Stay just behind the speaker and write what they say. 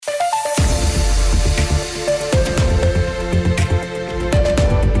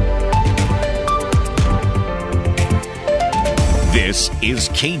is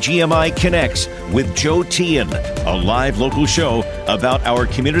KGMI Connects with Joe Tian, a live local show about our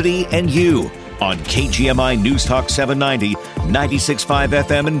community and you on KGMI News Talk 790, 96.5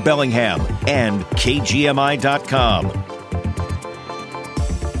 FM in Bellingham, and KGMI.com.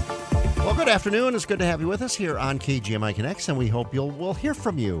 Well, good afternoon. It's good to have you with us here on KGMI Connects, and we hope we'll hear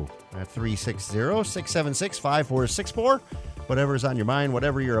from you at 360-676-5464. Whatever's on your mind,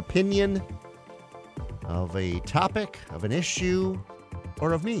 whatever your opinion of a topic, of an issue,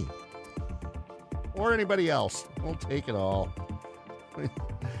 or of me, or anybody else. We'll take it all.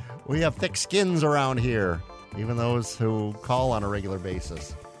 We have thick skins around here, even those who call on a regular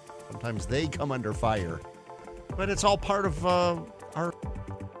basis. Sometimes they come under fire. But it's all part of our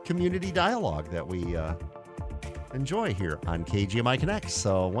community dialogue that we enjoy here on KGMI Connects.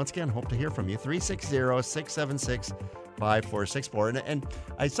 So once again, hope to hear from you. 360-676-5464. And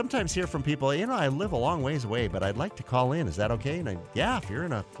I sometimes hear from people, I live a long ways away, but I'd like to call in. Is that okay? And yeah, if you're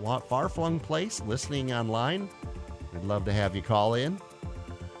in a far-flung place listening online, we'd love to have you call in.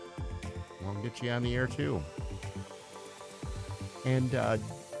 We'll get you on the air, too. And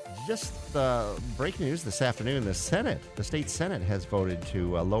just breaking news this afternoon, the state Senate has voted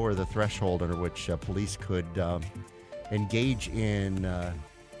to lower the threshold under which police could engage in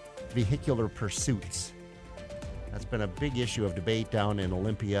vehicular pursuits. That's been a big issue of debate down in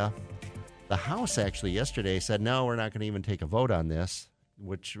Olympia. The House actually yesterday said, no, we're not going to even take a vote on this,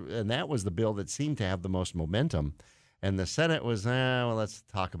 and that was the bill that seemed to have the most momentum. And the Senate was, well, let's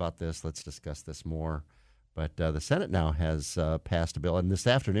talk about this. Let's discuss this more. But the Senate now has passed a bill, and this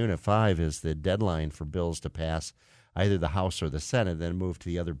afternoon at 5 is the deadline for bills to pass either the House or the Senate, then move to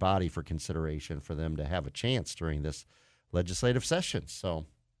the other body for consideration for them to have a chance during this legislative session. So,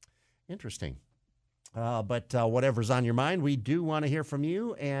 interesting. But whatever's on your mind, we do want to hear from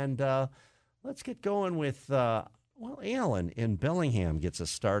you. And let's get going with, Alan in Bellingham gets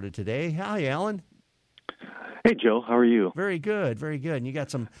us started today. Hi, Alan. Hey, Joe. How are you? Very good, very good. And you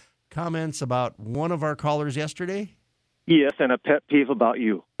got some comments about one of our callers yesterday? Yes, and a pet peeve about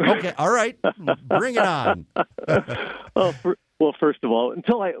you. Okay, all right. Bring it on. Well, first of all,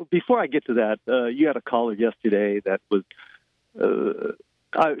 before I get to that, you had a caller yesterday that was,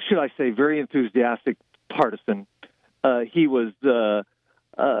 should I say, very enthusiastic partisan. He was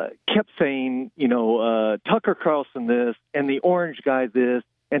kept saying, Tucker Carlson this, and the orange guy this,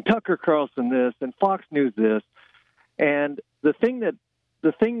 and Tucker Carlson this, and Fox News this. And the thing that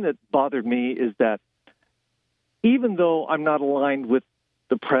bothered me is that even though I'm not aligned with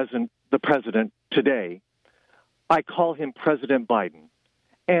the president today, I call him President Biden,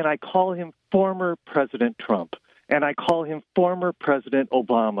 and I call him former President Trump, and I call him former President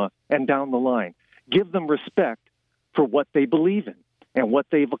Obama, and down the line. Give them respect for what they believe in and what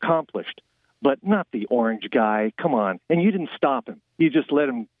they've accomplished, but not the orange guy. Come on. And you didn't stop him. You just let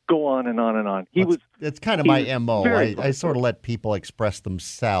him go on and on and on. It's kind of my MO. I sort of let people express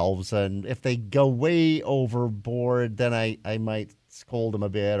themselves, and if they go way overboard, then I might scold them a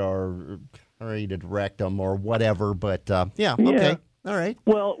bit or try to direct them or whatever. But yeah, okay, all right.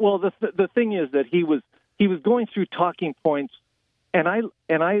 Well, the thing is that he was going through talking points, and I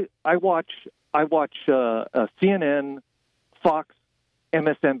watch CNN, Fox,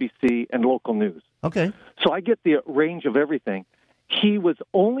 MSNBC, and local news. Okay. So I get the range of everything. He was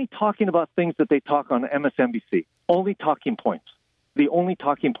only talking about things that they talk on MSNBC, only talking points, the only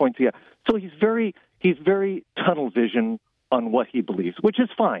talking points he had. So he's very tunnel vision on what he believes, which is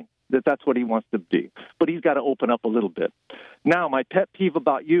fine, that's what he wants to do. But he's got to open up a little bit. Now, my pet peeve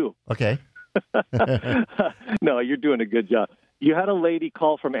about you. Okay. No, you're doing a good job. You had a lady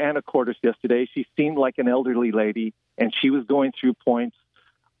call from Anacortes yesterday. She seemed like an elderly lady, and she was going through points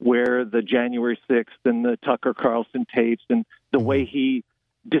where the January 6th and the Tucker Carlson tapes and the way he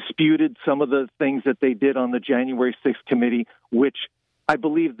disputed some of the things that they did on the January 6th committee, which I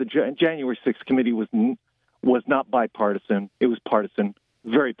believe the January 6th committee was not bipartisan. It was partisan,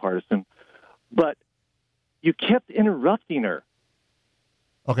 very partisan. But you kept interrupting her.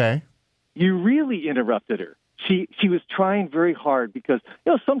 Okay. You really interrupted her. She was trying very hard because,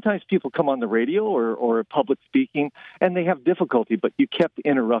 sometimes people come on the radio or public speaking and they have difficulty, but you kept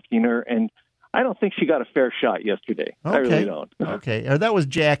interrupting her, and I don't think she got a fair shot yesterday. Okay. I really don't. Okay. That was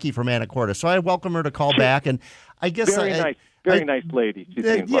Jackie from Anacortes, so I welcome her to call back, and I guess nice lady. She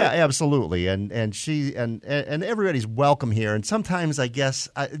seems yeah, like. Absolutely, and she and everybody's welcome here, and sometimes I guess,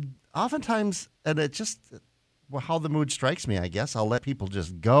 oftentimes, and it just how the mood strikes me, I guess I'll let people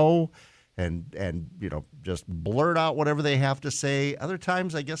just go. And just blurt out whatever they have to say. Other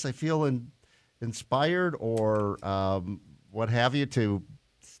times, I guess I feel inspired or what have you to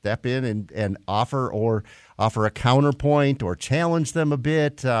step in and offer, or offer a counterpoint or challenge them a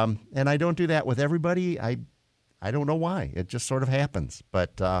bit. And I don't do that with everybody. I don't know why. It just sort of happens.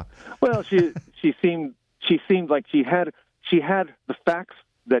 But well, she seemed like she had the facts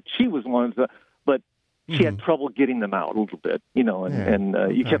that she was wanting to, but she had trouble getting them out a little bit,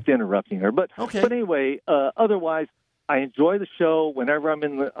 and you kept interrupting her. But anyway, otherwise, I enjoy the show. Whenever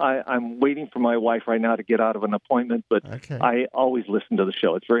I'm waiting for my wife right now to get out of an appointment, but I always listen to the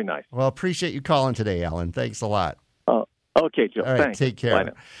show. It's very nice. Well, appreciate you calling today, Alan. Thanks a lot. Okay, Joe. All right, thanks. Take care. Bye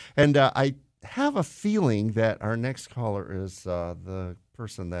now. And I have a feeling that our next caller is the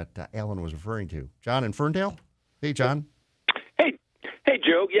person that Alan was referring to. John in Ferndale? Hey, John. Hey,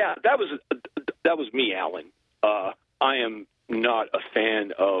 Joe. Yeah, that was me, Alan. I am not a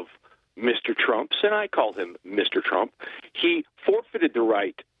fan of Mr. Trump's, and I called him Mr. Trump. He forfeited the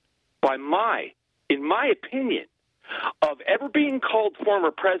right, in my opinion, of ever being called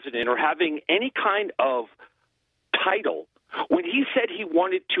former president or having any kind of title when he said he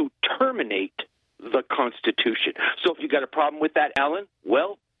wanted to terminate the Constitution. So if you got a problem with that, Alan,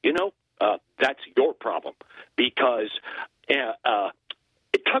 well, that's your problem, because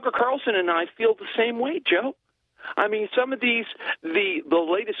Tucker Carlson and I feel the same way, Joe. I mean, some of the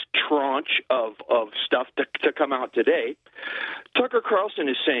latest tranche of stuff to come out today, Tucker Carlson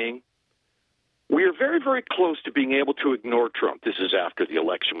is saying, we are very, very close to being able to ignore Trump. This is after the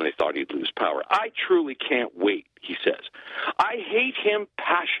election when they thought he'd lose power. I truly can't wait, he says. I hate him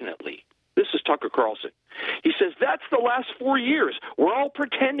passionately. This is Tucker Carlson. He says, that's the last 4 years. We're all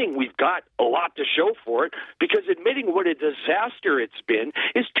pretending we've got a lot to show for it because admitting what a disaster it's been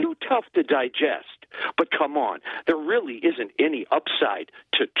is too tough to digest. But come on, there really isn't any upside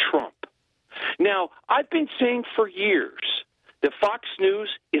to Trump. Now, I've been saying for years that Fox News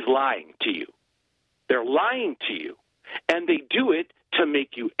is lying to you. They're lying to you, and they do it to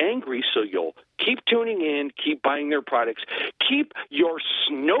make you angry, so you'll keep tuning in, keep buying their products, keep your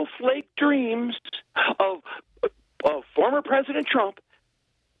snowflake dreams of former President Trump.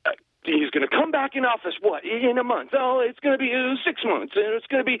 He's going to come back in office, in a month? Oh, it's going to be 6 months, and it's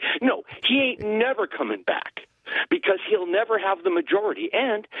going to be... No, he ain't never coming back because he'll never have the majority.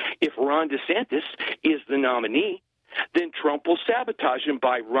 And if Ron DeSantis is the nominee, then Trump will sabotage him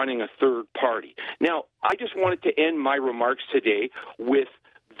by running a third party. Now, I just wanted to end my remarks today with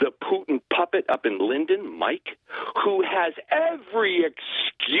the Putin puppet up in Linden, Mike, who has every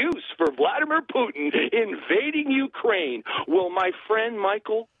excuse for Vladimir Putin invading Ukraine. Well, my friend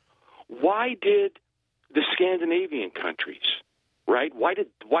Michael, why did the Scandinavian countries, right? Why did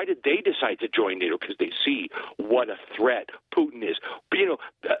they decide to join NATO? Because they see what a threat Putin is.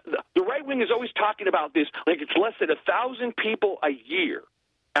 The right wing is always talking about this like it's less than 1,000 people a year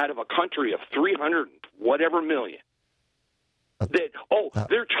out of a country of 300 whatever million.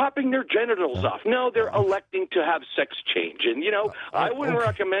 They're chopping their genitals off. No, they're electing to have sex change, and I wouldn't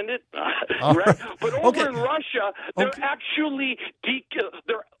recommend it. Right? But over in Russia, they're actually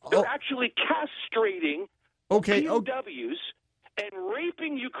they're actually castrating POWs and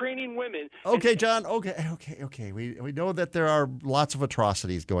raping Ukrainian women. Okay, John. Okay. We know that there are lots of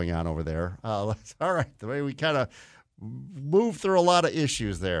atrocities going on over there. All right. The way we kind of move through a lot of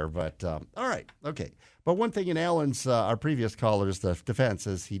issues there, but all right. Okay. But one thing in Alan's, our previous caller's defense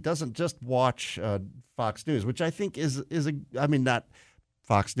is he doesn't just watch Fox News, which I think is not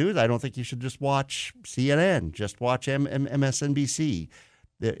Fox News. I don't think you should just watch CNN. Just watch MSNBC,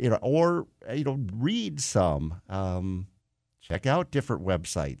 or read some. Check out different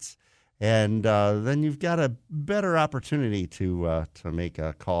websites, and then you've got a better opportunity to make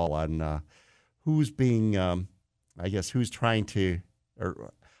a call on who's being, who's trying to,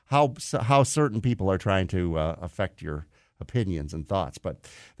 or how certain people are trying to affect your opinions and thoughts. But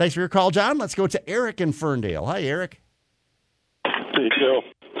thanks for your call, John. Let's go to Eric in Ferndale. Hi, Eric. Hey, Joe.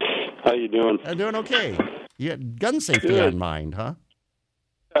 How you doing? I'm doing okay. You got gun safety on mind, huh?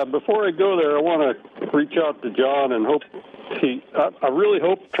 Before I go there, I want to reach out to John and hope I really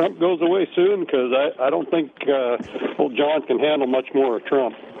hope Trump goes away soon, because I don't think old John can handle much more of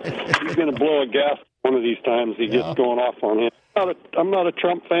Trump. He's going to blow a gasket one of these times. He gets going off on him. I'm not a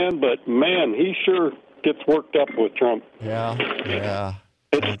Trump fan, but man, he sure gets worked up with Trump. Yeah.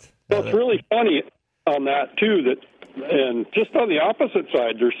 It's really funny on that too. And just on the opposite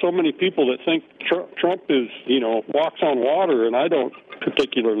side, there's so many people that think Trump is, walks on water, and I don't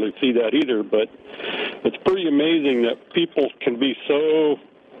particularly see that either. But it's pretty amazing that people can be so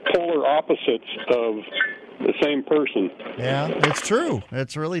polar opposites of the same person. Yeah, it's true.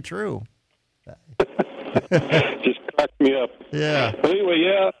 It's really true. Just cracks me up. Yeah. But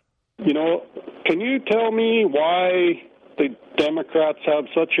anyway, can you tell me why the Democrats have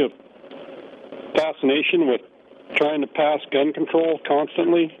such a fascination with trying to pass gun control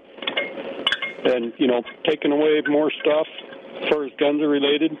constantly and, taking away more stuff as far as guns are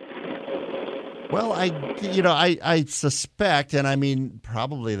related? Well, I suspect, and I mean,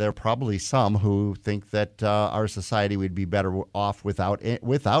 there are probably some who think that our society would be better off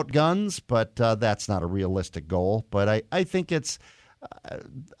without guns, but that's not a realistic goal. But I think it's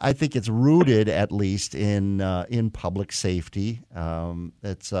rooted at least in public safety.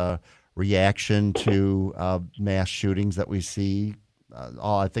 It's a reaction to mass shootings that we see.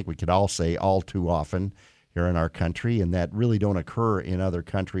 I think we could all say all too often here in our country, and that really don't occur in other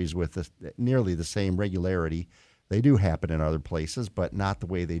countries with nearly the same regularity. They do happen in other places, but not the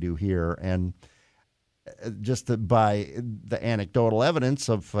way they do here. And just by the anecdotal evidence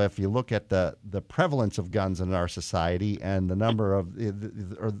of, if you look at the prevalence of guns in our society and the number of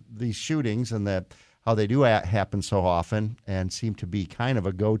these shootings and how they do happen so often and seem to be kind of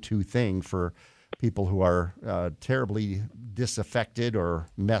a go-to thing for people who are terribly disaffected or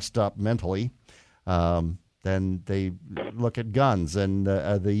messed up mentally, then they look at guns and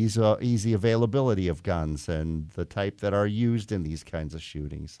the easy availability of guns and the type that are used in these kinds of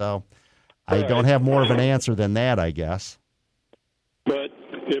shootings. So I don't have more of an answer than that, I guess. But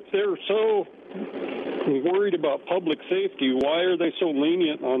if they're so worried about public safety, why are they so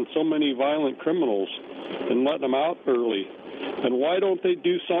lenient on so many violent criminals and letting them out early? And why don't they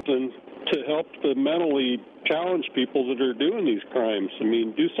do something to help the mentally challenged people that are doing these crimes? I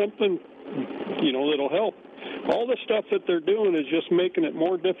mean, do something, that'll help. All the stuff that they're doing is just making it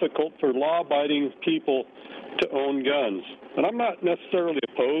more difficult for law-abiding people to own guns. And I'm not necessarily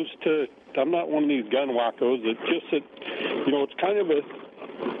opposed to, I'm not one of these gun wackos. It's just that, it's kind of I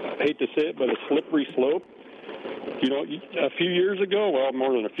hate to say it, but a slippery slope. A few years ago, well,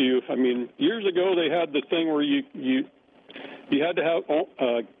 more than a few, years ago they had the thing where you had to have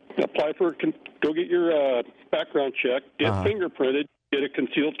apply for, go get your background check, get fingerprinted, get a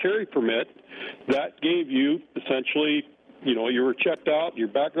concealed carry permit. That gave you essentially, you were checked out, your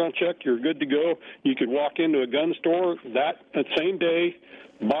background check, you're good to go. You could walk into a gun store that same day,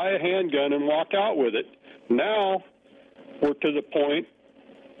 buy a handgun, and walk out with it. Now we're to the point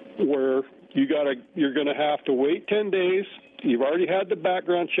where you're going to have to wait 10 days. You've already had the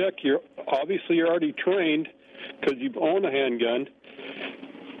background check. You're already trained because you've owned a handgun.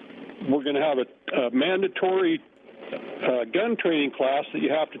 We're going to have a mandatory gun training class that you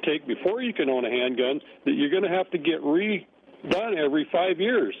have to take before you can own a handgun that you're going to have to get redone every 5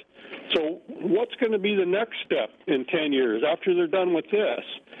 years. So what's going to be the next step in 10 years after they're done with this?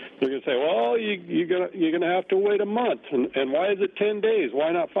 They're going to say, well, you're going to have to wait a month. And why is it 10 days?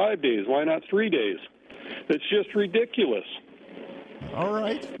 Why not 5 days? Why not 3 days? It's just ridiculous. All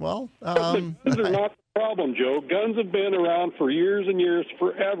right. Well, guns are not the problem, Joe. Guns have been around for years and years,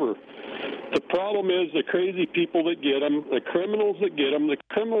 forever. The problem is the crazy people that get them, the criminals that get them. The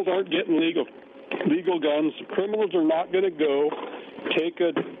criminals aren't getting legal guns. The criminals are not going to go take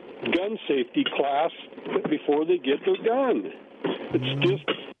a gun safety class before they get their gun. It's just...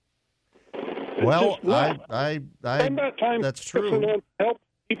 Well, I spend that time that's true. To help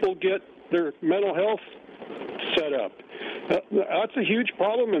people get their mental health set up. That's a huge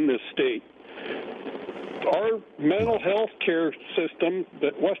problem in this state. Our mental health care system,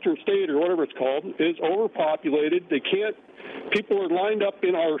 that Western State or whatever it's called, is overpopulated. People are lined up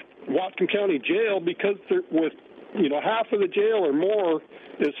in our Whatcom County jail because half of the jail or more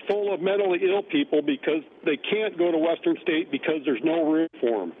is full of mentally ill people because they can't go to Western State because there's no room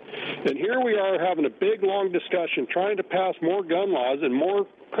for them. And here we are having a big, long discussion trying to pass more gun laws and more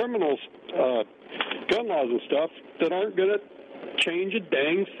criminals, gun laws and stuff that aren't going to change a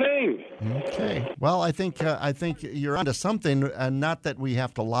dang thing. Okay. Well, I think you're onto something, and not that we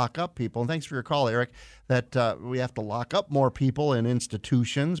have to lock up people. And thanks for your call, Eric, that we have to lock up more people in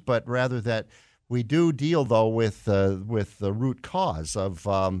institutions, but rather that we do deal, though, with the root cause of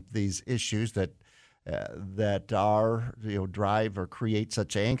these issues that are drive or create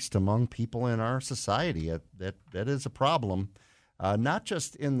such angst among people in our society. That is a problem, not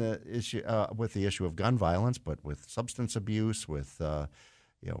just in the issue with the issue of gun violence, but with substance abuse, with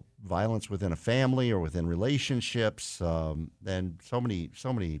violence within a family or within relationships, and so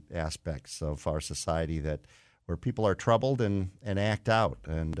many aspects of our society where people are troubled and act out.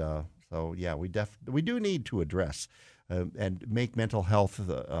 And so, yeah, we do need to address and make mental health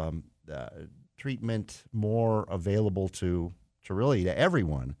treatment more available to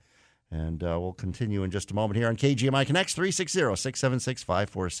everyone. And we'll continue in just a moment here on KGMI Connects,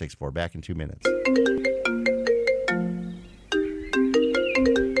 360-676-5464. Back in 2 minutes.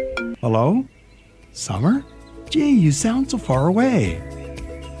 Hello? Summer? Gee, you sound so far away.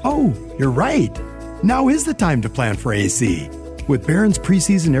 Oh, you're right. Now is the time to plan for AC. With Barron's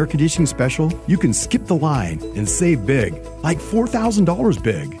preseason air conditioning special, you can skip the line and save big, like $4,000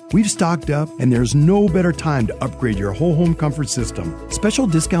 big. We've stocked up, and there's no better time to upgrade your whole home comfort system. Special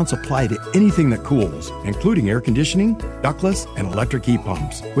discounts apply to anything that cools, including air conditioning, ductless, and electric heat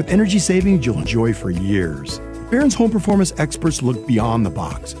pumps, with energy savings you'll enjoy for years. Barron's home performance experts look beyond the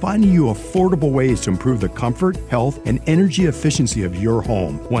box, finding you affordable ways to improve the comfort, health, and energy efficiency of your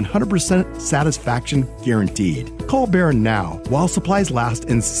home. 100% satisfaction guaranteed. Call Barron now while supplies last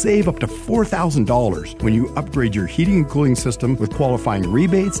and save up to $4,000 when you upgrade your heating and cooling system with qualifying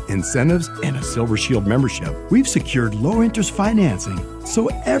rebates, incentives, and a Silver Shield membership. We've secured low-interest financing so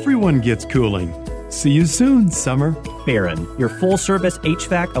everyone gets cooling. See you soon, summer. Barron, your full-service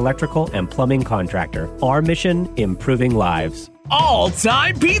HVAC, electrical, and plumbing contractor. Our mission, improving lives.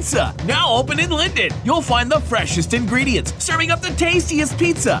 All-Time Pizza, now open in Linden. You'll find the freshest ingredients, serving up the tastiest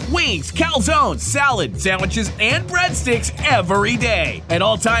pizza, wings, calzones, salad, sandwiches, and breadsticks every day. At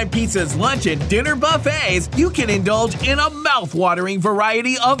All-Time Pizza's lunch and dinner buffets, you can indulge in a mouth-watering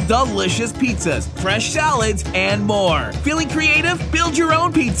variety of delicious pizzas, fresh salads, and more. Feeling creative? Build your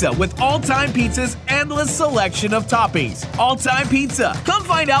own pizza with All-Time Pizza's endless selection of toppings. All-Time Pizza. Come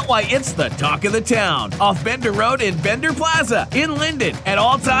find out why it's the talk of the town. Off Bender Road in Bender Plaza in Linden at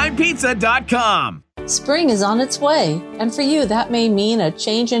alltimepizza.com. Spring is on its way, and for you that may mean a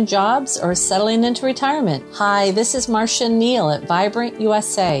change in jobs or settling into retirement. Hi, this is Marcia Neal at Vibrant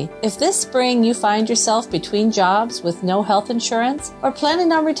USA. If this spring you find yourself between jobs with no health insurance or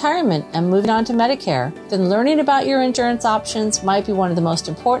planning on retirement and moving on to Medicare, then learning about your insurance options might be one of the most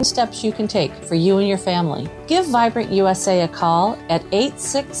important steps you can take for you and your family. Give Vibrant USA a call at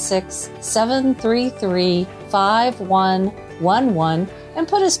 866-733-5111 and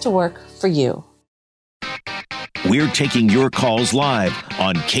put us to work for you. We're taking your calls live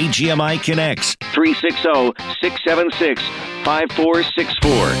on KGMI Connects,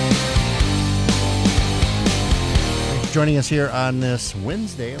 360-676-5464. Thanks for joining us here on this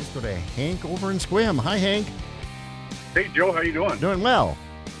Wednesday. Let's go to Hank over in Squim. Hi, Hank. Hey, Joe. How you doing? Doing well.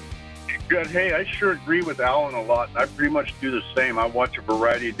 Good. Hey, I sure agree with Alan a lot. I pretty much do the same. I watch a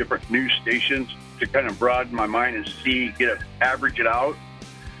variety of different news stations to kind of broaden my mind and average it out.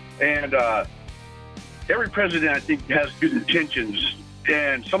 And every president, I think, has good intentions,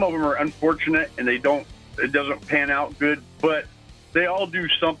 and some of them are unfortunate, and it doesn't pan out good, but they all do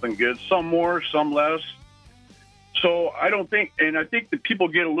something good, some more, some less. So I think that people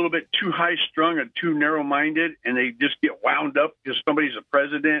get a little bit too high-strung and too narrow-minded, and they just get wound up because somebody's a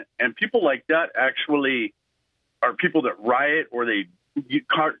president, and people like that actually are people that riot or they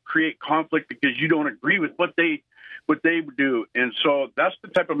create conflict because you don't agree with what they do, and so that's the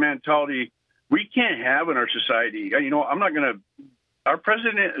type of mentality we can't have in our society. Our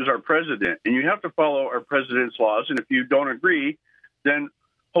president is our president, and you have to follow our president's laws. And if you don't agree, then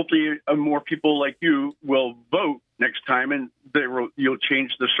hopefully more people like you will vote next time, and you'll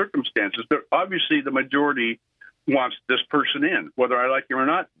change the circumstances. But obviously, the majority wants this person in. Whether I like him or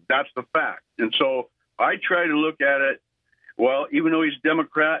not, that's the fact. And so I try to look at it, well, even though he's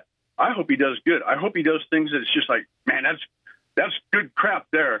Democrat, I hope he does good. I hope he does things that's just like, man, that's good crap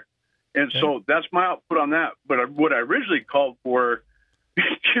there. And so that's my output on that. But what I originally called for,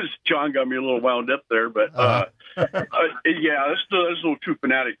 because John got me a little wound up there, but that's a little too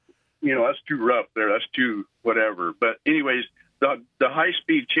fanatic. That's too rough there. That's too whatever. But anyways, the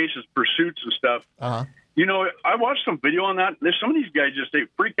high-speed chases, pursuits and stuff, I watched some video on that. There's some of these guys they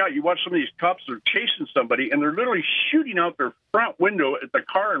freak out. You watch some of these cops, they're chasing somebody, and they're literally shooting out their front window at the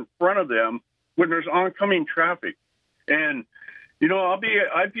car in front of them when there's oncoming traffic. And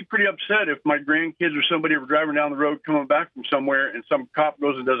I'd be pretty upset if my grandkids or somebody were driving down the road coming back from somewhere and some cop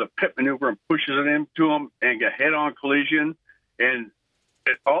goes and does a pit maneuver and pushes it into them and get head-on collision and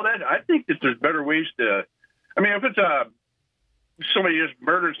all that. I think that there's better ways to. I mean, if it's somebody just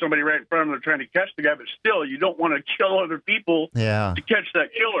murdered somebody right in front of them, they're trying to catch the guy, but still, you don't want to kill other people to catch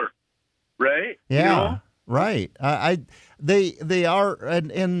that killer, right? Yeah. Right. They are,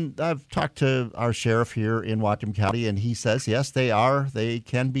 and I've talked to our sheriff here in Whatcom County, and he says, yes, they are. They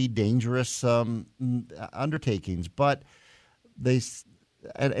can be dangerous undertakings, but just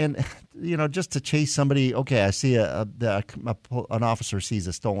to chase somebody. Okay, I see an officer sees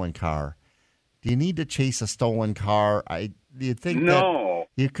a stolen car. Do you need to chase a stolen car? Do you think that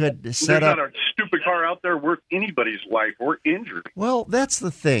you could set up? There's not a stupid car out there worth anybody's life or injury. Well, that's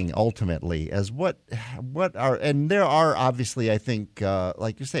the thing ultimately, as what are, and there are obviously, I think,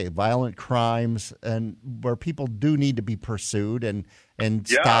 like you say, violent crimes, and where people do need to be pursued and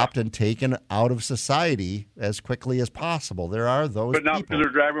stopped and taken out of society as quickly as possible. There are those, but not people. because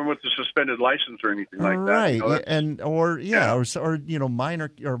they're driving with a suspended license or anything like right. that. And or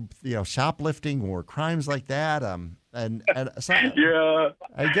minor or shoplifting or crimes like that. And so, yeah,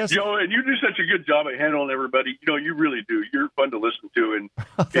 I guess and you do such a good job at handling everybody. You really do. You're fun to listen to,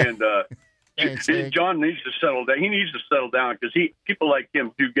 and Thanks, John needs to settle down. He needs to settle down because people like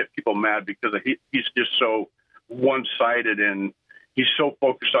him do get people mad because he's just so one-sided and he's so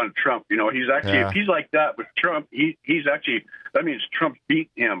focused on Trump. He's actually if he's like that with Trump, he's actually, that means Trump beat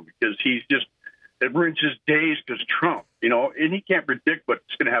him because it ruins his days because Trump. And he can't predict what's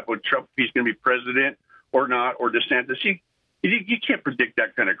going to happen with Trump if he's going to be president or not, or DeSantis. You can't predict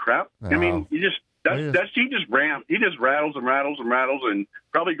that kind of crap. No. I mean, he just rattles and rattles and rattles, and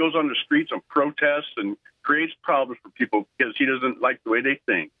probably goes on the streets and protests and creates problems for people because he doesn't like the way they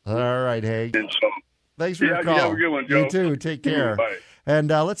think. All right, Haig. And so, thanks for your call. You have a good one, Joe. You too. Take care. Bye. And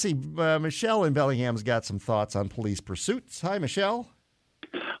let's see, Michelle in Bellingham's got some thoughts on police pursuits. Hi, Michelle.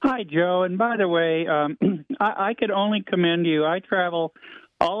 Hi, Joe. And by the way, I could only commend you. I travel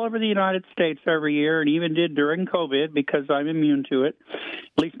all over the United States every year, and even did during COVID because I'm immune to it.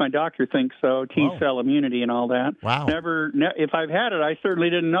 At least my doctor thinks so, T-cell immunity and all that. Wow. If I've had it, I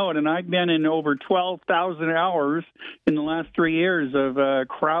certainly didn't know it, and I've been in over 12,000 hours in the last 3 years of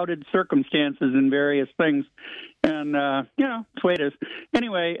crowded circumstances and various things. And, that's the way it is.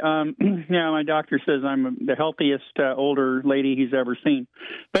 Anyway, my doctor says I'm the healthiest older lady he's ever seen.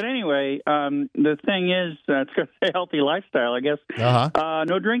 But anyway, the thing is, it's a healthy lifestyle, I guess. Uh-huh.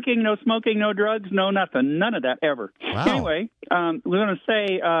 No drinking, no smoking, no drugs, no nothing. None of that ever. Wow. Anyway, we're going to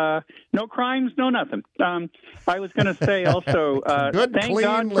say no crimes, no nothing. I was going to say also, good, thank clean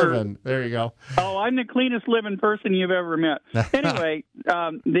God living. There you go. Oh, I'm the cleanest living person you've ever met. Anyway,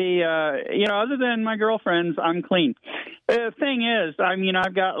 other than my girlfriends, I'm clean. The thing is,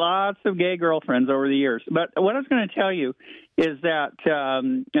 I've got lots of gay girlfriends over the years. But what I was going to tell you is that,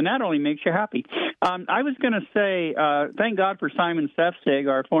 and that only makes you happy. I was going to say, thank God for Simon Sefcig,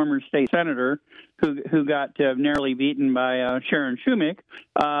 our former state senator, who got narrowly beaten by Sharon Schumick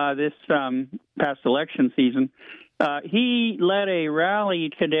this past election season. He led a rally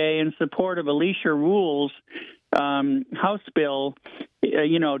today in support of Alicia Rule's House bill,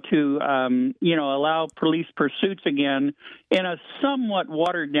 to allow police pursuits again in a somewhat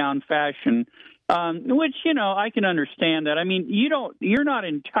watered down fashion. Which, I can understand that. I mean, you're not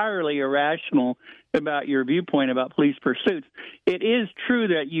entirely irrational about your viewpoint about police pursuits. It is true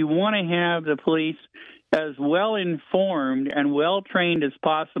that you want to have the police as well informed and well trained as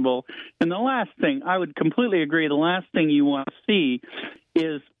possible. And the last thing, I would completely agree, the last thing you want to see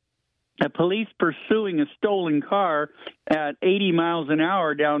is a police pursuing a stolen car at 80 miles an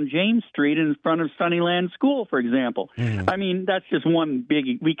hour down James Street in front of Sunnyland School, for example. Mm. I mean, that's just one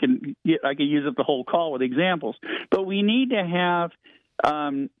big. I could use up the whole call with examples, but we need to have,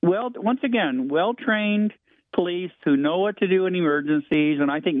 well-trained police who know what to do in emergencies,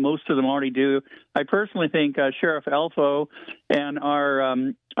 and I think most of them already do. I personally think Sheriff Elfo and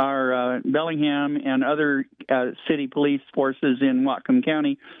our Bellingham and other city police forces in Whatcom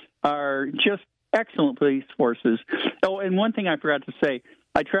County are just excellent police forces. Oh, and one thing I forgot to say,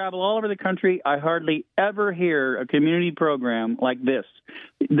 I travel all over the country. I hardly ever hear a community program like this.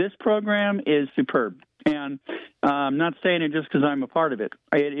 This program is superb. And I'm not saying it just because I'm a part of it.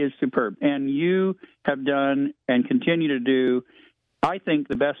 It is superb. And you have done and continue to do, I think,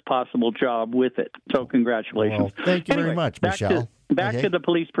 the best possible job with it. So congratulations. Well, thank you very much, Michelle. Back to the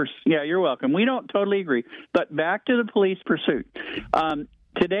police pursuit. Yeah, you're welcome. We don't totally agree. But back to the police pursuit.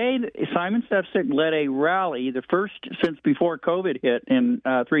 Today, Simon Sefcig led a rally, the first since before COVID hit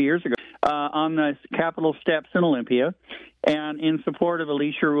 3 years ago, on the Capitol steps in Olympia, and in support of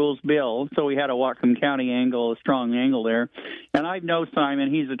Alicia Rule's bill. So we had a Whatcom County angle, a strong angle there. And I know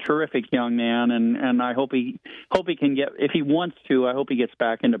Simon; he's a terrific young man, and I hope he can get, if he wants to, I hope he gets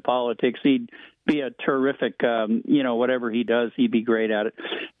back into politics. He'd be a terrific, whatever he does, he'd be great at it.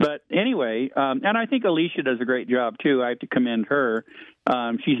 But anyway, and I think Alicia does a great job too. I have to commend her.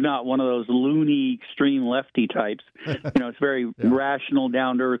 She's not one of those loony, extreme lefty types. It's very rational,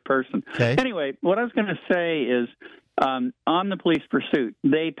 down-to-earth person. Okay. Anyway, what I was going to say is, on the police pursuit,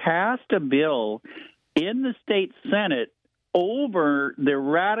 they passed a bill in the state Senate over the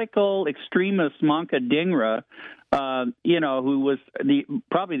radical extremist Manka Dhingra who was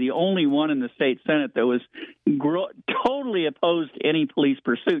probably the only one in the state Senate that was totally opposed to any police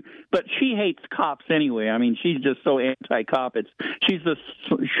pursuit. But she hates cops anyway. I mean, she's just so anti-cop. She's the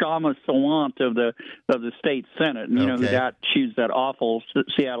Shama Sawant of the state Senate. And, she's that awful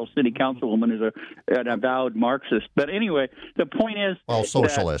Seattle City Councilwoman who's an avowed Marxist. But anyway, the point is,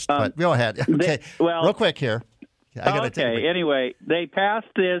 socialist. But go ahead. Okay, real quick here. Anyway, they passed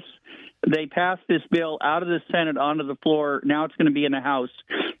this. They passed this bill out of the Senate onto the floor. Now it's going to be in the House.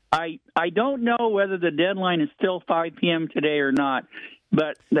 I don't know whether the deadline is still 5 p.m. today or not,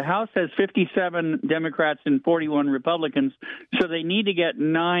 but the House has 57 Democrats and 41 Republicans, so they need to get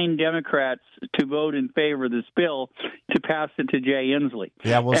 9 Democrats to vote in favor of this bill to pass it to Jay Inslee.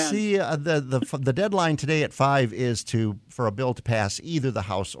 Yeah, we'll see. The dedeadline today at 5 is for a bill to pass either the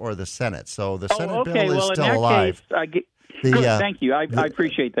House or the Senate. So the Senate bill is still alive. Good, thank you. I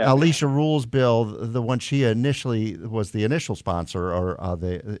appreciate that. Alicia Rule's bill, the one she initially was the initial sponsor, or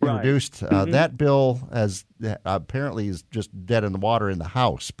they introduced, that bill apparently is just dead in the water in the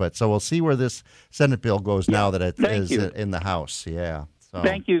House. But so we'll see where this Senate bill goes now that it is in the House. Yeah. So,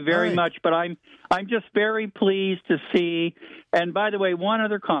 thank you very much. But I'm just very pleased to see. And by the way, one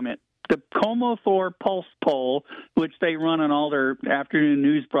other comment. The Como 4 Pulse poll, which they run on all their afternoon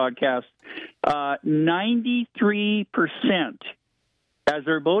news broadcasts, 93%, as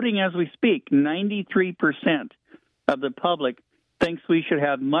they're voting as we speak, 93% of the public thinks we should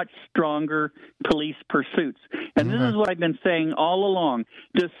have much stronger police pursuits. And this is what I've been saying all along.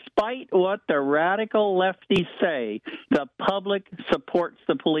 Despite what the radical lefties say, the public supports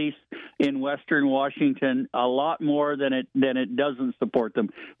the police in Western Washington a lot more than it doesn't support them.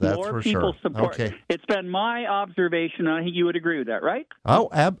 That's more for people sure. support. Okay. It's been my observation. I think you would agree with that, right? Oh,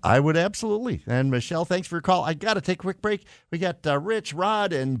 I would absolutely. And Michelle, thanks for your call. I got to take a quick break. We got Rich,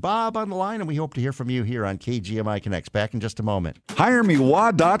 Rod, and Bob on the line, and we hope to hear from you here on KGMI Connects. Back in just a moment.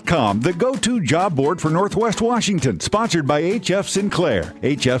 HireMeWa.com, the go-to job board for Northwest Washington, sponsored by H.F. Sinclair.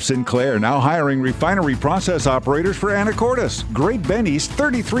 H.F. Sinclair now hiring refinery process operators for Anacortes. Great Benny's,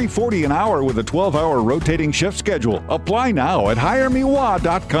 $33.40 an hour with a 12-hour rotating shift schedule. Apply now at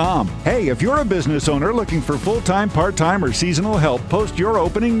HireMeWa.com. Hey, if you're a business owner looking for full-time, part-time, or seasonal help, post your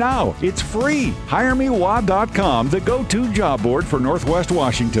opening now. It's free. HireMeWa.com, the go-to job board for Northwest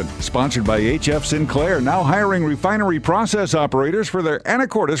Washington, sponsored by H.F. Sinclair, now hiring refinery process operators for their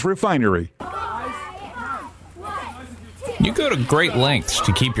Anacortes refinery. You go to great lengths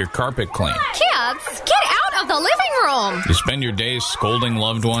to keep your carpet clean. Kids, get out of the living room! You spend your days scolding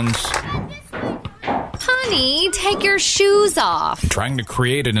loved ones. Honey, take your shoes off. Trying to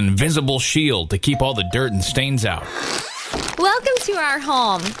create an invisible shield to keep all the dirt and stains out. Welcome to our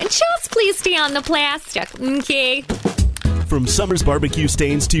home. And just please stay on the plastic, okay? From summer's barbecue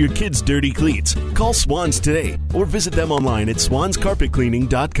stains to your kids' dirty cleats, call Swans today or visit them online at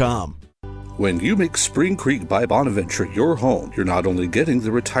swanscarpetcleaning.com. When you make Spring Creek by Bonaventure your home, you're not only getting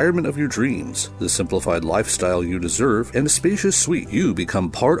the retirement of your dreams, the simplified lifestyle you deserve, and a spacious suite, you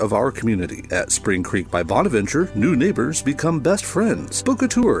become part of our community. At Spring Creek by Bonaventure, new neighbors become best friends. Book a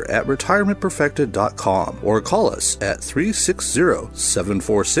tour at retirementperfected.com or call us at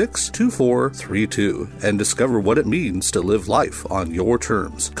 360-746-2432 and discover what it means to live life on your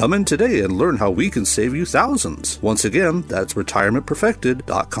terms. Come in today and learn how we can save you thousands. Once again, that's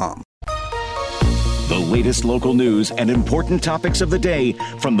retirementperfected.com. The latest local news and important topics of the day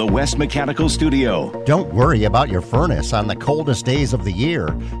from the West Mechanical Studio. Don't worry about your furnace on the coldest days of the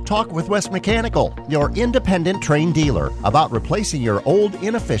year. Talk with West Mechanical, your independent Trane dealer, about replacing your old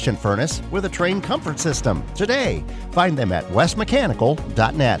inefficient furnace with a Trane comfort system today. Find them at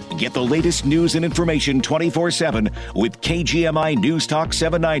westmechanical.net. Get the latest news and information 24/7 with KGMI News Talk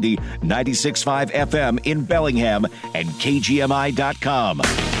 790, 96.5 FM in Bellingham and KGMI.com.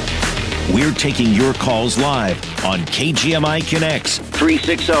 We're taking your calls live on KGMI Connects,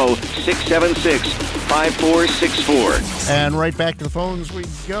 360-676-5464. And right back to the phones we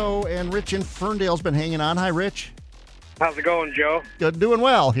go. And Rich in Ferndale's been hanging on. Hi, Rich. How's it going, Joe? Good, doing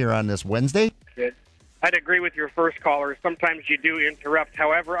well here on this Wednesday. Good. I'd agree with your first caller. Sometimes you do interrupt.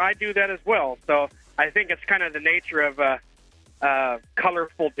 However, I do that as well. So I think it's kind of the nature of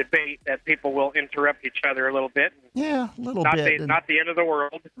colorful debate that people will interrupt each other a little bit. Yeah, a little not bit. Not the end of the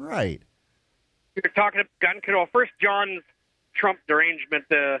world. Right. You're talking about gun control. First, John's Trump derangement.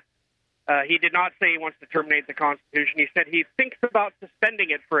 He did not say he wants to terminate the Constitution. He said he thinks about suspending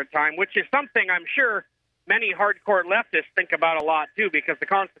it for a time, which is something I'm sure many hardcore leftists think about a lot, too, because the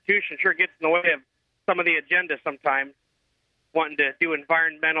Constitution sure gets in the way of some of the agenda sometimes, wanting to do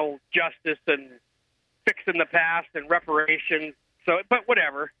environmental justice and fixing the past and reparations. So, but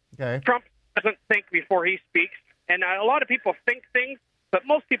whatever. Okay. Trump doesn't think before he speaks, And a lot of people think things, but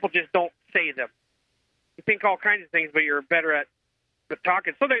most people just don't say them. You think all kinds of things, but you're better at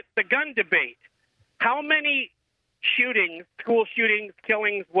talking. So the gun debate. How many shootings, school shootings,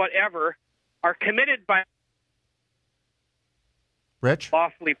 killings, whatever, are committed by Rich?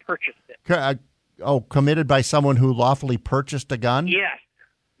 lawfully purchased it? Committed by someone who lawfully purchased a gun? Yes.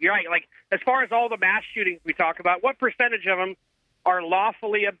 You're right. Like, as far as all the mass shootings we talk about, what percentage of them are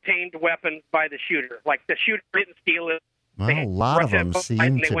lawfully obtained weapons by the shooter? Like, the shooter didn't steal it. Well, a lot of them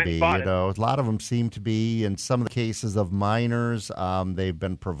seem to be, a lot of them seem to be, in some of the cases of minors, they've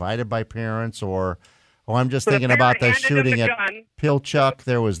been provided by parents I'm just thinking about the shooting at Pilchuck.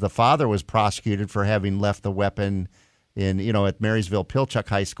 The father was prosecuted for having left the weapon at Marysville Pilchuck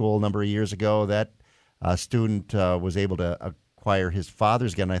High School a number of years ago. That student was able to acquire his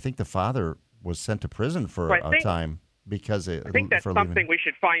father's gun. I think the father was sent to prison for a time because I think that's something we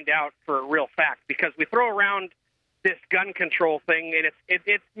should find out for a real fact, because we throw around this gun control thing, and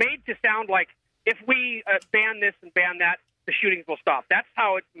it's made to sound like if we ban this and ban that, the shootings will stop. That's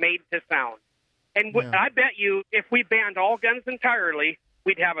how it's made to sound. And I bet you if we banned all guns entirely,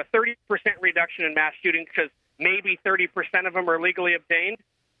 we'd have a 30% reduction in mass shootings, because maybe 30% of them are legally obtained,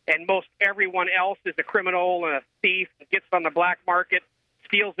 and most everyone else is a criminal and a thief and gets on the black market,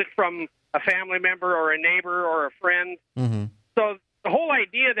 steals it from a family member or a neighbor or a friend. Mm-hmm. So the whole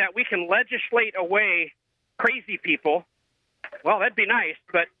idea that we can legislate away crazy people, well, that'd be nice,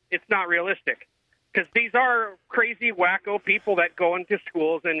 but it's not realistic, because these are crazy, wacko people that go into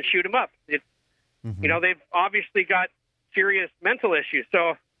schools and shoot them up. It's they've obviously got serious mental issues.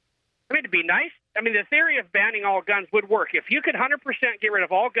 So, it'd be nice. The theory of banning all guns would work. If you could 100% get rid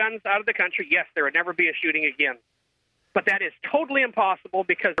of all guns out of the country, yes, there would never be a shooting again. But that is totally impossible,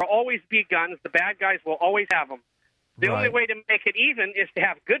 because there will always be guns. The bad guys will always have them. The only way to make it even is to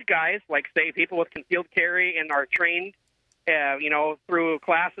have good guys, like, say, people with concealed carry and are trained, through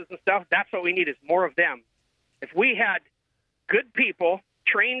classes and stuff. That's what we need, is more of them. If we had good people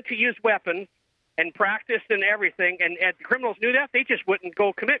trained to use weapons and practiced and everything, and the criminals knew that, they just wouldn't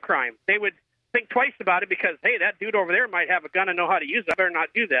go commit crime. They would think twice about it, because, hey, that dude over there might have a gun and know how to use it. I better not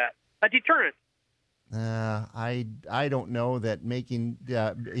do that. A deterrent. I don't know that making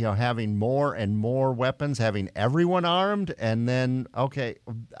having more and more weapons, having everyone armed, and then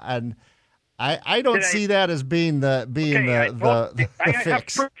and I don't see that as being the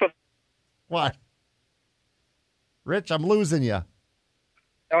fix. What, Rich? I'm losing you.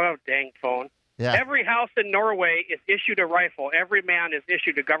 Oh, dang phone. Yeah. Every house in Norway is issued a rifle. Every man is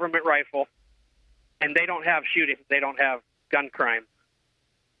issued a government rifle, and they don't have shootings. They don't have gun crime.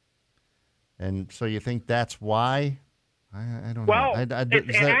 And so you think that's why? I don't know. Well,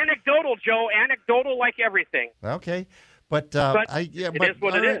 it's anecdotal, Joe. Anecdotal, like everything. Okay. But it is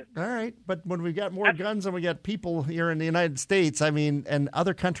what it is. All right. But when we've got more guns and we got people here in the United States, and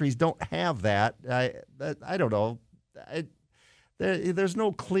other countries don't have that, I don't know. There's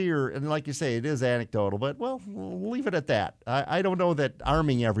no clear, and like you say, it is anecdotal, but, we'll leave it at that. I don't know that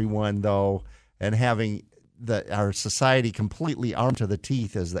arming everyone, though, and having our society completely armed to the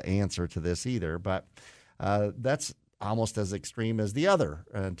teeth is the answer to this either. But that's almost as extreme as the other,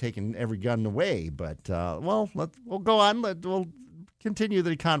 taking every gun away. But, we'll go on. We'll continue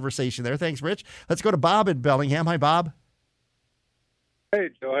the conversation there. Thanks, Rich. Let's go to Bob in Bellingham. Hi, Bob. Hey,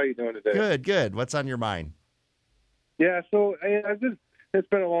 Joe. How you doing today? Good. What's on your mind? Yeah, so it's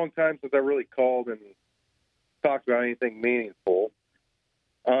been a long time since I really called and talked about anything meaningful.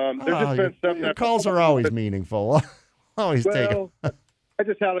 Your calls are always meaningful. Always take them. I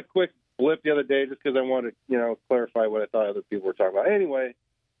just had a quick blip the other day just because I wanted to, clarify what I thought other people were talking about. Anyway,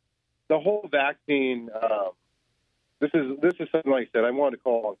 the whole vaccine, this is something, like I said, I wanted to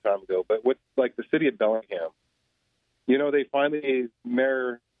call a long time ago, but with, like, the city of Bellingham, they finally,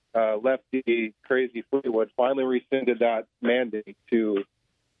 Mayor Lefty Crazy Fleetwood finally rescinded that mandate to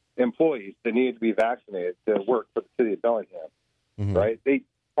employees that needed to be vaccinated to work for the city of Bellingham. Mm-hmm. Right? They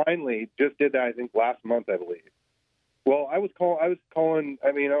finally just did that, I think, last month, I believe. Well, I was calling.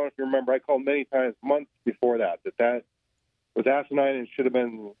 I don't know if you remember. I called many times, months before that was asinine and should have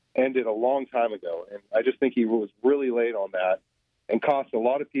been ended a long time ago. And I just think he was really late on that and cost a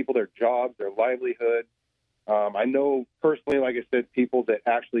lot of people their jobs, their livelihood. I know personally, like I said, people that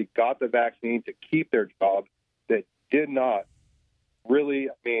actually got the vaccine to keep their job that did not really.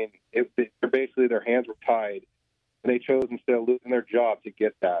 They're basically, their hands were tied, and they chose, instead of losing their job, to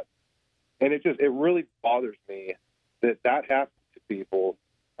get that. And it really bothers me that happens to people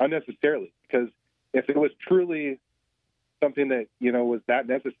unnecessarily, because if it was truly something that, was that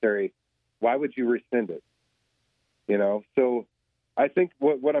necessary, why would you rescind it? So I think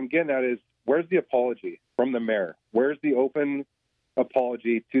what I'm getting at is, where's the apology from the mayor? Where's the open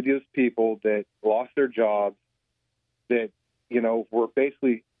apology to those people that lost their jobs, that, were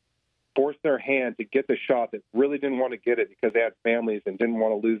basically forced their hand to get the shot, that really didn't want to get it because they had families and didn't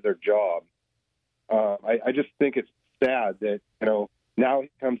want to lose their job? I just think it's sad that, now he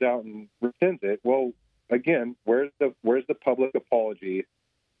comes out and rescinds it. Well, again, where's the public apology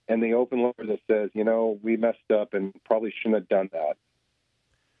and the open letter that says, we messed up and probably shouldn't have done that?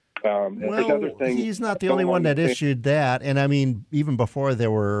 He's not the only one that issued that. And I mean, even before there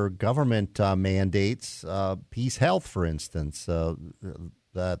were government mandates, Peace Health, for instance,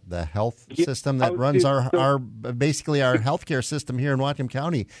 the health system that runs our basically our healthcare system here in Whatcom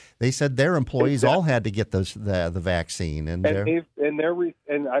County, they said their employees all had to get the vaccine, and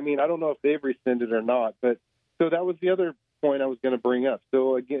I mean, I don't know if they've rescinded or not, but so that was the other point I was going to bring up.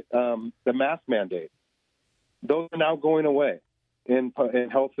 So again, the mask mandate, those are now going away in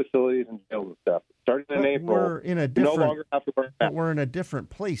health facilities and jails and stuff. Starting in April, no longer have to wear masks. But we're in a different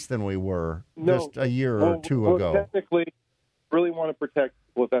place than we were just a year or two ago. Technically, really want to protect.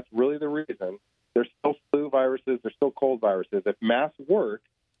 Well, if that's really the reason, there's still flu viruses, there's still cold viruses. If masks work,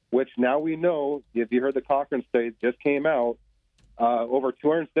 which now we know, if you heard the Cochrane study just came out, over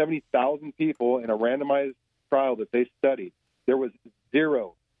 270,000 people in a randomized trial that they studied, there was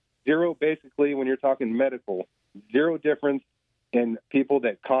zero basically, when you're talking medical, zero difference in people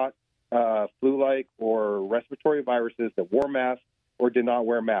that caught flu-like or respiratory viruses that wore masks or did not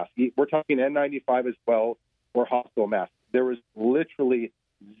wear masks. We're talking N95 as well, or hospital masks. There was literally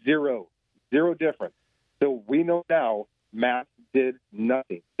zero difference. So we know now masks did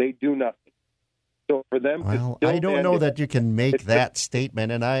nothing. They do nothing. So for them, I don't know that you can make that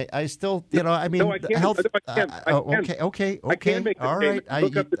statement, and I still, I mean, no, I can. health. I can. Okay. I can make all right.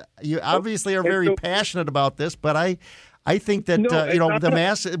 You obviously are very passionate about this, but I think that the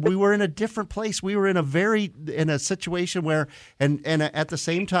mass. We were in a different place. We were in a situation where, and at the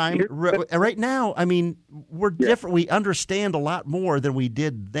same time, right now, I mean, we're different. We understand a lot more than we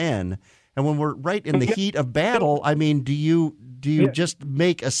did then. And when we're right in the heat of battle, I mean, do you just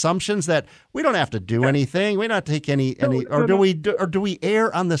make assumptions that we don't have to do anything? We don't take any, or do we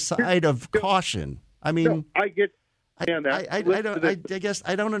err on the side of caution? I mean, I get. I guess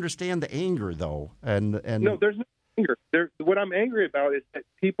I don't understand the anger though, and no, there's no anger. What I'm angry about is that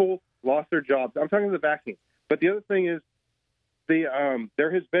people lost their jobs. I'm talking about the vaccine, but the other thing is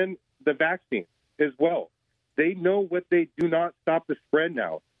there has been the vaccine as well. They know what they do not stop the spread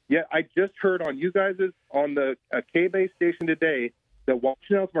now. Yet I just heard on you guys on the K-Base station today that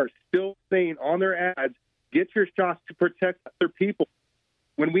Washington Health Mart still saying on their ads, get your shots to protect other people,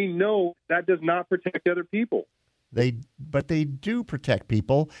 when we know that does not protect other people. But they do protect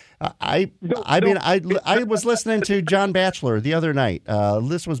people. I was listening to John Batchelor the other night.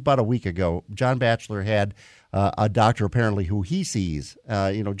 This was about a week ago. John Batchelor had a doctor apparently who he sees.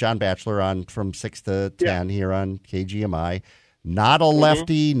 John Batchelor on from 6 to 10 here on KGMI. Not a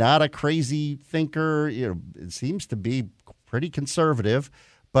lefty, not a crazy thinker. It seems to be pretty conservative,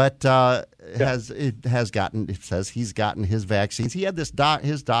 but it says he's gotten his vaccines. He had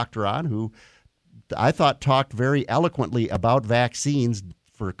his doctor on who I thought talked very eloquently about vaccines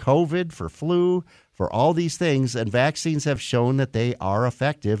for COVID, for flu, for all these things, and vaccines have shown that they are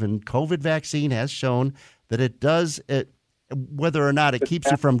effective, and COVID vaccine has shown that it does it. Whether or not it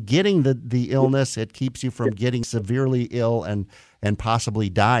keeps you from getting the illness, it keeps you from getting severely ill and possibly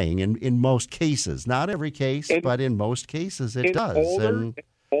dying in most cases. Not every case, but in most cases it does.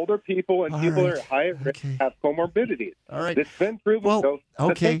 Older people and people that are high at risk have comorbidities. All right. It's been proven. Well,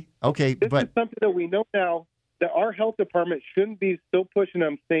 this is something that we know now that our health department shouldn't be still pushing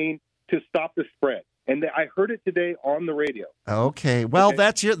them, saying to stop the spread. And I heard it today on the radio. Okay, well,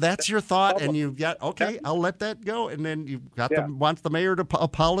 that's your thought, and you've got I'll let that go, and then you've got wants the mayor to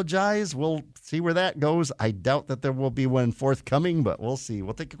apologize. We'll see where that goes. I doubt that there will be one forthcoming, but we'll see.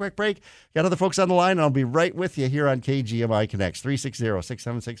 We'll take a quick break. Got other folks on the line, and I'll be right with you here on KGMI Connects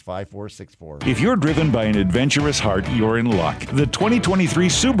 360-676-5464. If you're driven by an adventurous heart, you're in luck. The 2023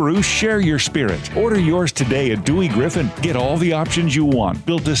 Subaru Share Your Spirit. Order yours today at Dewey Griffin. Get all the options you want,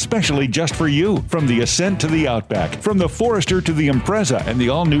 built especially just for you. From the Ascent to the Outback, from the Forester to the Impreza and the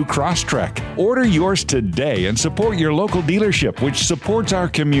all-new Crosstrek. Order yours today and support your local dealership, which supports our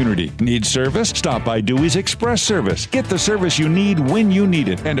community. Need service? Stop by Dewey's Express Service. Get the service you need when you need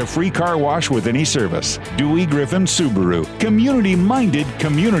it, and a free car wash with any service. Dewey Griffin Subaru. Community-minded,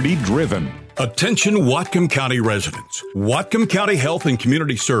 community-driven. Attention Whatcom County residents. Whatcom County Health and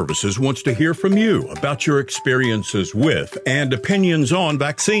Community Services wants to hear from you about your experiences with and opinions on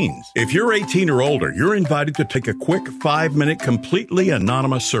vaccines. If you're 18 or older, you're invited to take a quick 5-minute completely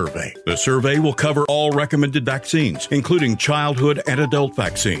anonymous survey. The survey will cover all recommended vaccines, including childhood and adult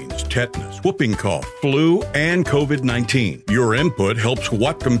vaccines, tetanus, whooping cough, flu, and COVID-19. Your input helps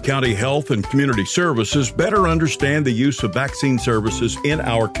Whatcom County Health and Community Services better understand the use of vaccine services in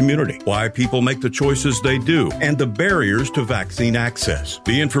our community, why people make the choices they do, and the barriers to vaccine access.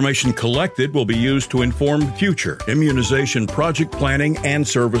 The information collected will be used to inform future immunization project planning and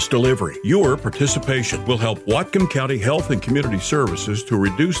service delivery. Your participation will help Whatcom County Health and Community Services to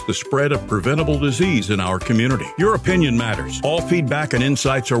reduce the spread of preventable disease in our community. Your opinion matters. All feedback and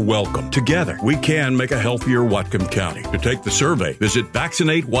insights are welcome. Together, we can make a healthier Whatcom County. To take the survey, visit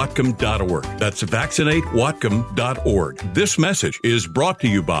vaccinatewhatcom.org. That's vaccinatewhatcom.org. This message is brought to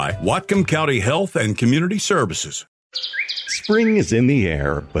you by Whatcom County Health and Community Services. Spring is in the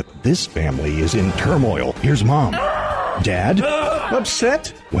air, but this family is in turmoil. Here's Mom. Dad?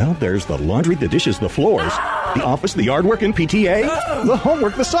 Upset? Well, there's the laundry, the dishes, the floors, the office, the yard work and PTA, the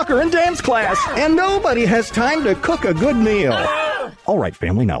homework, the soccer and dance class, and nobody has time to cook a good meal. All right,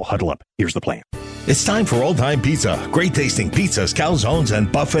 family, now huddle up. Here's the plan. It's time for Old Time Pizza. Great tasting pizzas, calzones,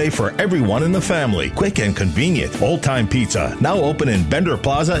 and buffet for everyone in the family. Quick and convenient. Old Time Pizza, now open in Bender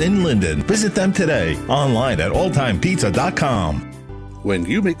Plaza in Linden. Visit them today. Online at oldtimepizza.com. When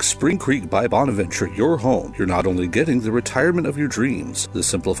you make Spring Creek by Bonaventure your home, you're not only getting the retirement of your dreams, the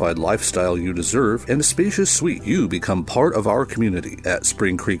simplified lifestyle you deserve, and a spacious suite, you become part of our community. At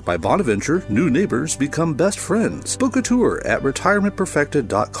Spring Creek by Bonaventure, new neighbors become best friends. Book a tour at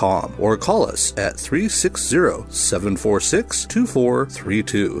retirementperfected.com or call us at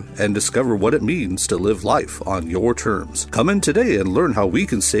 360-746-2432 and discover what it means to live life on your terms. Come in today and learn how we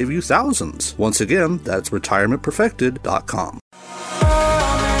can save you thousands. Once again, that's retirementperfected.com.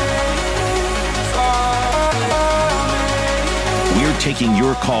 We're taking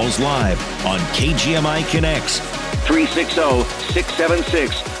your calls live on KGMI Connects,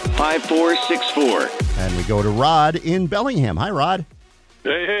 360-676-5464. And we go to Rod in Bellingham. Hi, Rod.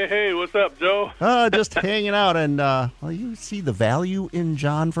 Hey, what's up, Joe? Just hanging out. And, well, you see the value in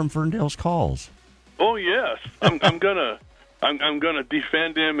John from Ferndale's calls. Oh, yes. I'm gonna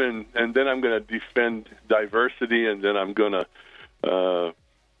defend him, and then I'm gonna defend diversity, and then I'm gonna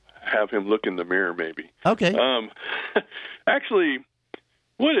have him look in the mirror, maybe. Okay. Actually,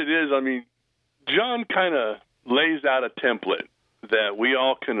 what it is, I mean, John kind of lays out a template that we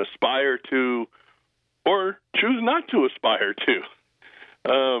all can aspire to or choose not to aspire to.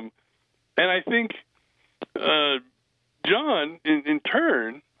 And I think John, in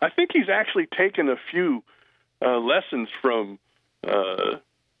turn, I think he's actually taken a few lessons from the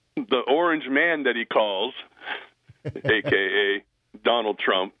orange man that he calls, a.k.a. Donald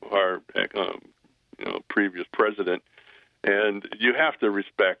Trump, our previous president. And you have to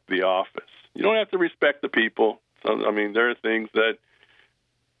respect the office. You don't have to respect the people. I mean, there are things that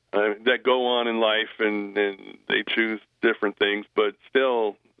go on in life, and they choose different things. But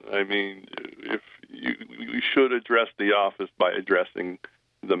still, I mean, if you should address the office by addressing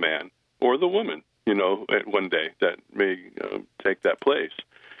the man or the woman, at one day that may take that place.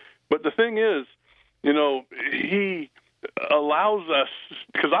 But the thing is, he allows us,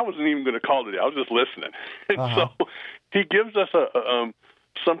 because I wasn't even going to call today, I was just listening. And so he gives us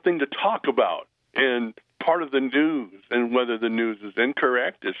something to talk about, and part of the news, and whether the news is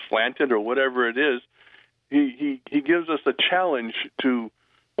incorrect, is slanted, or whatever it is, he gives us a challenge to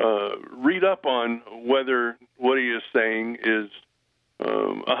read up on whether what he is saying is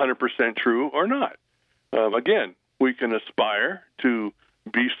 100% true or not. Again, we can aspire to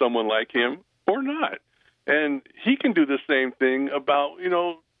be someone like him or not. And he can do the same thing about,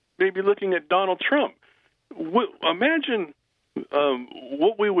 maybe looking at Donald Trump. Imagine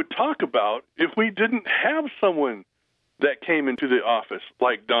what we would talk about if we didn't have someone that came into the office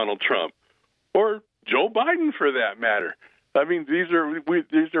like Donald Trump, or Joe Biden, for that matter. I mean, these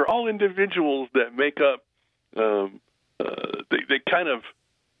are all individuals that make up. They kind of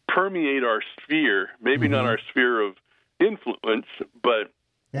permeate our sphere. Maybe not our sphere of influence, but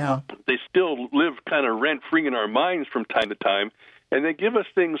they still live kind of rent-free in our minds from time to time, and they give us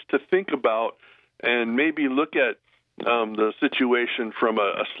things to think about and maybe look at the situation from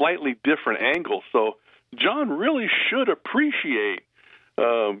a slightly different angle. So John really should appreciate,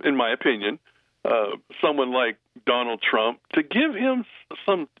 in my opinion, someone like Donald Trump, to give him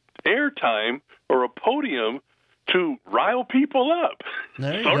some airtime or a podium to rile people up.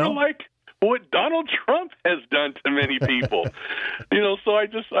 There you sort go. of like what Donald Trump has done to many people. So I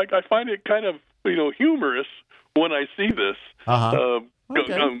find it kind of, humorous when I see this. Okay.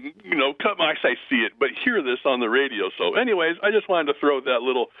 I say see it, but hear this on the radio. So anyways, I just wanted to throw that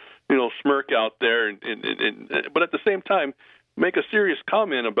little, smirk out there, but at the same time, make a serious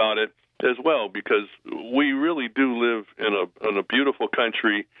comment about it as well, because we really do live in a beautiful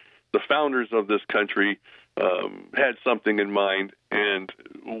country. The founders of this country had something in mind, and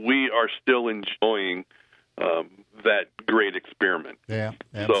we are still enjoying that great experiment. Yeah,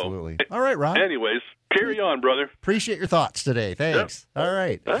 absolutely. All right, Ron. Anyways, carry on, brother. Appreciate your thoughts today. Thanks. Yep. All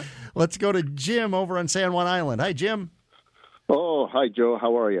right. Huh? Let's go to Jim over on San Juan Island. Hi, Jim. Oh, hi, Joe.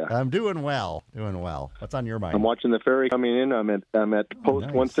 How are you? I'm doing well. What's on your mind? I'm watching the ferry coming in. I'm at post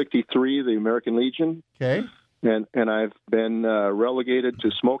 163, the American Legion. Okay. And I've been relegated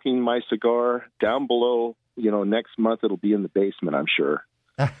to smoking my cigar down below. Next month it'll be in the basement, I'm sure.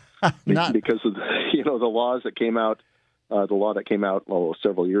 Because of the laws that came out. The law that came out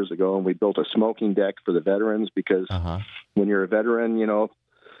several years ago, and we built a smoking deck for the veterans because when you're a veteran,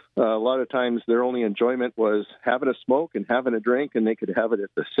 a lot of times their only enjoyment was having a smoke and having a drink, and they could have it at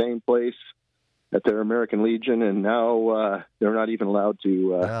the same place at their American Legion, and now they're not even allowed to.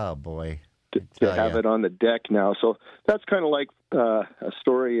 To have it on the deck now. So that's kind of like a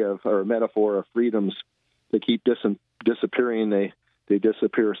story or a metaphor of freedoms that keep disappearing. They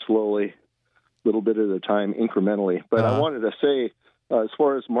disappear slowly, a little bit at a time, incrementally. But I wanted to say, as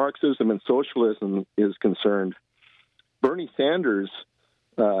far as Marxism and socialism is concerned, Bernie Sanders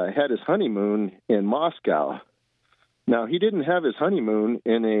had his honeymoon in Moscow. Now, he didn't have his honeymoon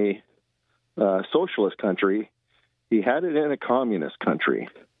in a socialist country. He had it in a communist country.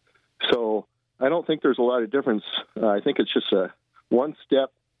 So I don't think there's a lot of difference. I think it's just a one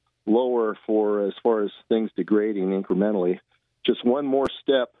step lower for as far as things degrading incrementally. Just one more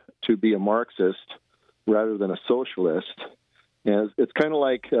step to be a Marxist rather than a socialist. And it's kind of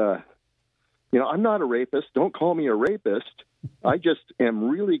like, I'm not a rapist. Don't call me a rapist. I just am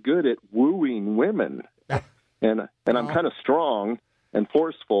really good at wooing women. And I'm kind of strong and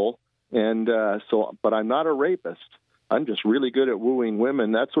forceful. And but I'm not a rapist. I'm just really good at wooing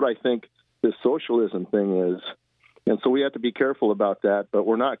women. That's what I think this socialism thing is. And so we have to be careful about that, but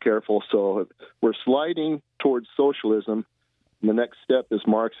we're not careful. So we're sliding towards socialism. And the next step is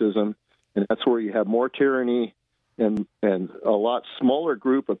Marxism. And that's where you have more tyranny and a lot smaller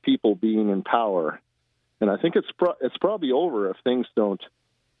group of people being in power. And I think it's probably over if things don't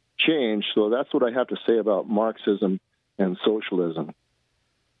change. So that's what I have to say about Marxism and socialism.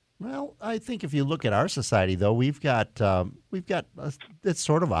 Well, I think if you look at our society, though, we've got it's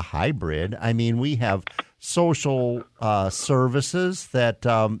sort of a hybrid. I mean, we have social services that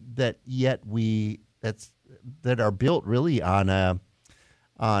are built really on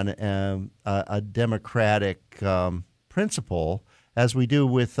a democratic principle, as we do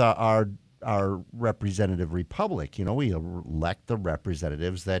with our representative republic. We elect the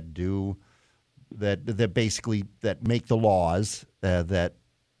representatives that do that basically that make the laws that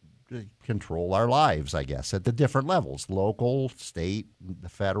control our lives, I guess, at the different levels, local, state, the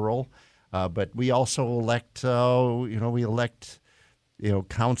federal. But we also elect,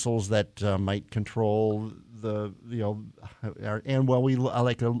 councils that might control we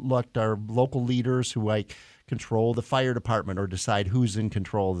elect our local leaders who control the fire department or decide who's in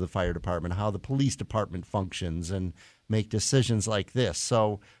control of the fire department, how the police department functions, and make decisions like this.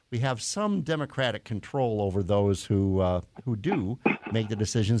 So we have some democratic control over those who do make the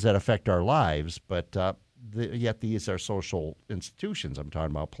decisions that affect our lives, but yet these are social institutions. I'm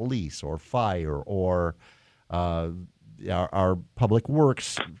talking about police or fire or our public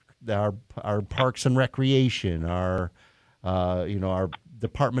works, our parks and recreation, our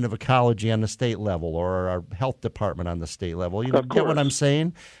Department of Ecology on the state level, or our health department on the state level. Get what I'm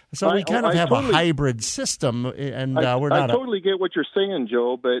saying? So we kind of have a hybrid system, and we're not. I totally get what you're saying,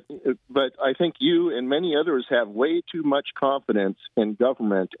 Joe, but I think you and many others have way too much confidence in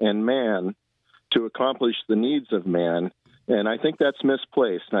government and man to accomplish the needs of man, and I think that's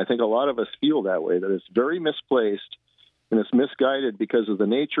misplaced. And I think a lot of us feel that way, that it's very misplaced, and it's misguided because of the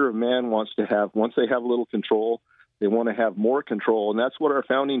nature of man wants to have, once they have a little control, they want to have more control, and that's what our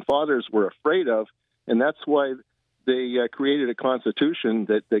founding fathers were afraid of, and that's why they created a constitution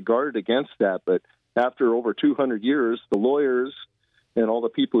that guarded against that. But after over 200 years, the lawyers and all the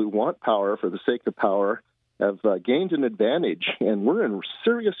people who want power for the sake of power have gained an advantage, and we're in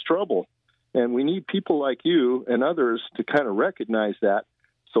serious trouble. And we need people like you and others to kind of recognize that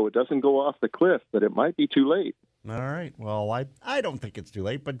so it doesn't go off the cliff, but it might be too late. All right. Well, I don't think it's too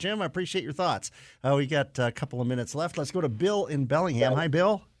late. But, Jim, I appreciate your thoughts. We got a couple of minutes left. Let's go to Bill in Bellingham. Hi,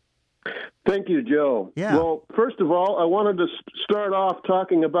 Bill. Thank you, Joe. Yeah. Well, first of all, I wanted to start off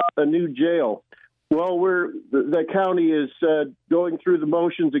talking about a new jail. Well, the county is going through the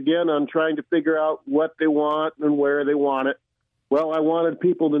motions again on trying to figure out what they want and where they want it. Well, I wanted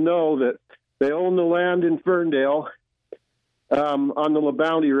people to know that they own the land in Ferndale on the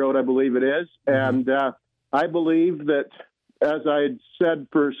LaBounty Road, I believe it is. And I believe that, as I had said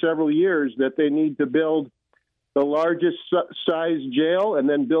for several years, that they need to build the largest size jail and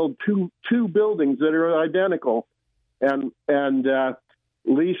then build two buildings that are identical and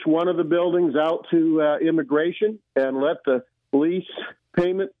lease one of the buildings out to immigration and let the lease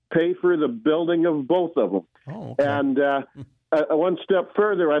payment pay for the building of both of them. Oh, okay. And one step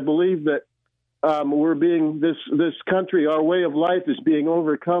further, I believe that we're being this country, our way of life is being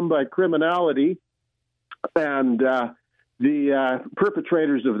overcome by criminality, and the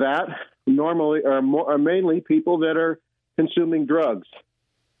perpetrators of that normally are mainly people that are consuming drugs,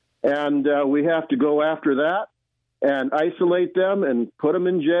 and we have to go after that and isolate them and put them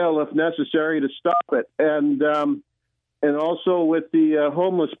in jail if necessary to stop it. And also with the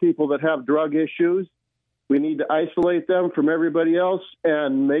homeless people that have drug issues, we need to isolate them from everybody else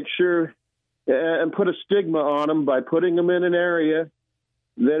and make sure and put a stigma on them by putting them in an area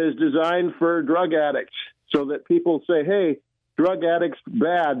that is designed for drug addicts, so that people say, "Hey, drug addicts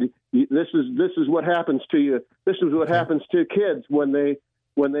bad. This is what happens to you. This is what happens to kids when they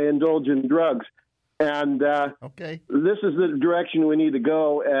indulge in drugs." And this is the direction we need to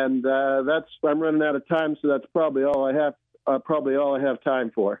go. And I'm running out of time, so that's probably all I have.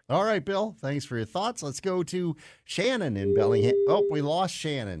 Time for. All right, Bill. Thanks for your thoughts. Let's go to Shannon in Bellingham. Oh, we lost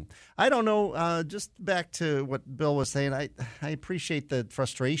Shannon. I don't know. Just back to what Bill was saying. I appreciate the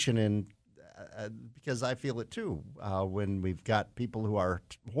frustration and because I feel it too. When we've got people who are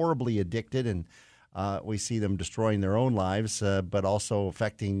horribly addicted and we see them destroying their own lives, but also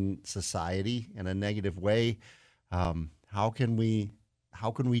affecting society in a negative way. How can we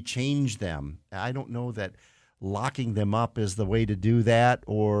change them? I don't know that locking them up is the way to do that,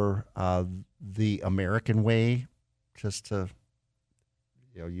 or the American way, just to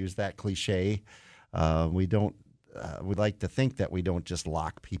use that cliche. We don't. We'd like to think that we don't just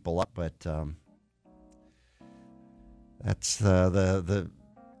lock people up, but that's the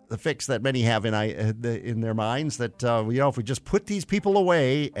fix that many have in their minds. That if we just put these people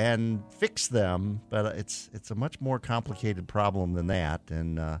away and fix them, but it's a much more complicated problem than that,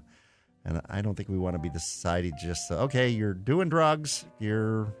 and I don't think we want to be the society just okay, you're doing drugs,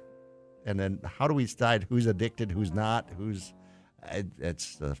 and then how do we decide who's addicted, who's not,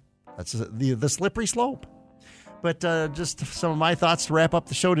 that's the slippery slope. But just some of my thoughts to wrap up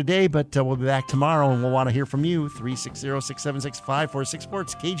the show today, but we'll be back tomorrow, and we'll want to hear from you. 360-676-5464.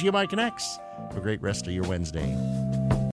 It's KGMI Connects. Have a great rest of your Wednesday.